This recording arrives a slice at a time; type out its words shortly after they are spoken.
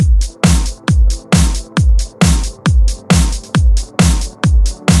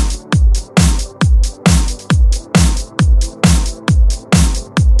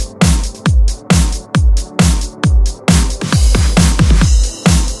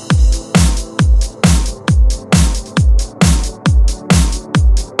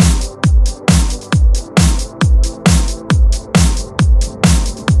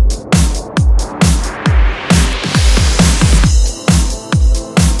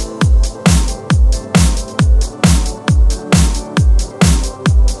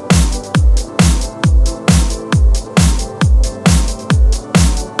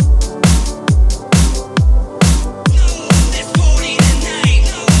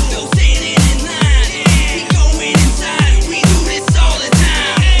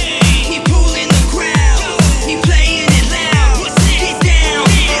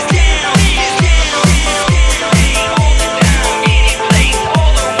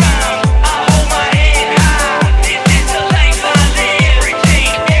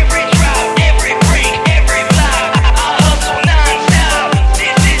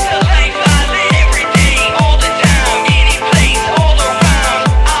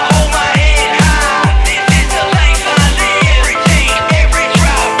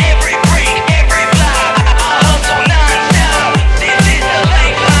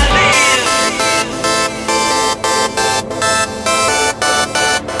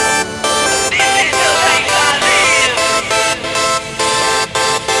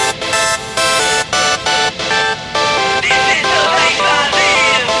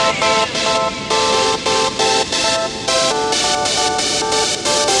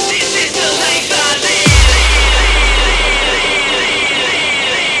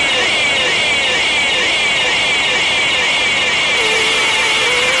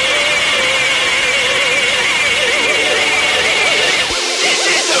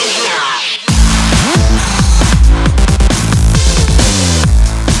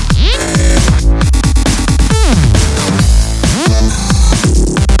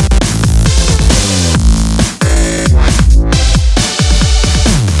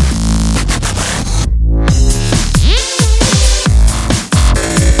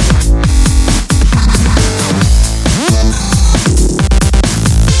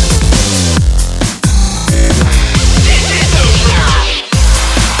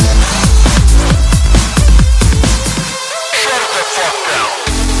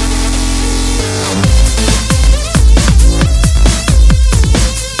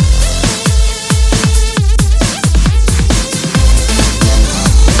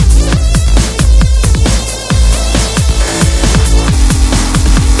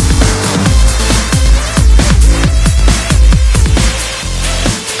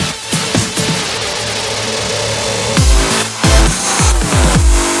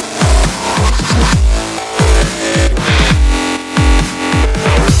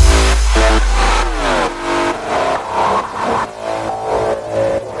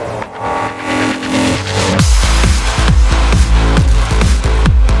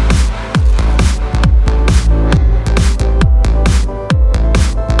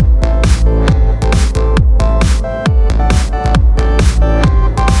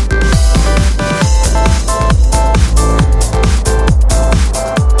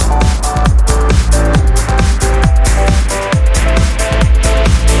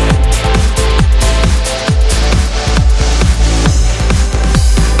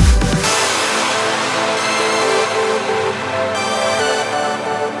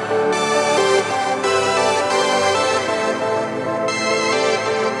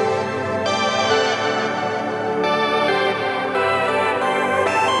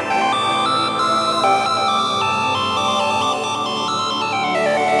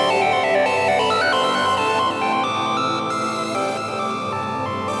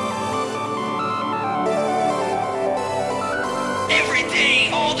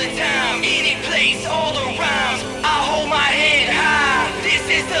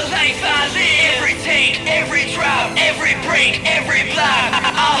every drop, every break, every block.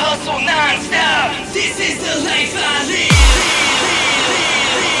 I hustle non-stop. This is the life I live.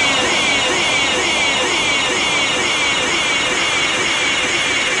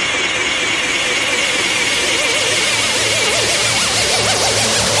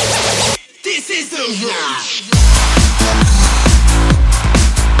 This is the rush.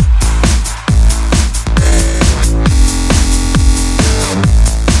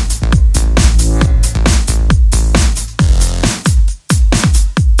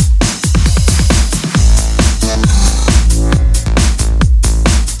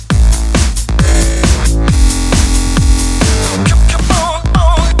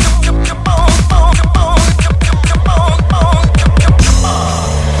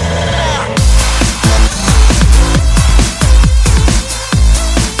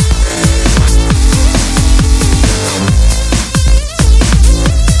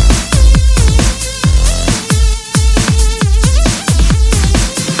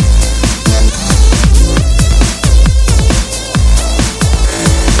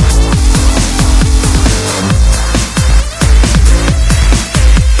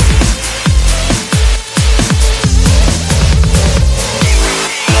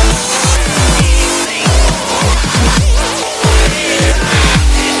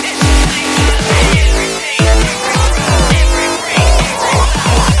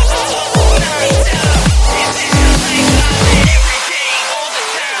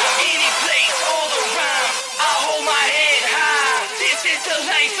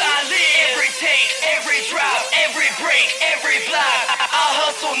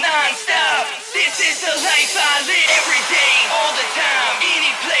 Non-stop. This is the life I live. Every day, all the time,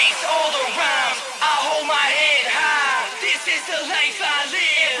 any place, all the rhymes. I hold my head high. This is the life I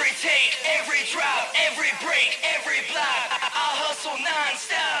live. Every take, every drop, every break, every block. I hustle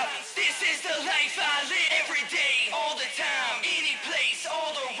non-stop. This is the life I live. Every day, all the time, any place,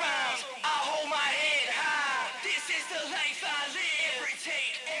 all the rhymes. I hold my head high. This is the life I live. Every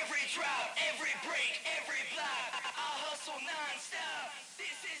take, every drop, every break, every block. I hustle non-stop.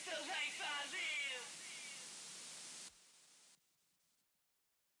 This is the life I live.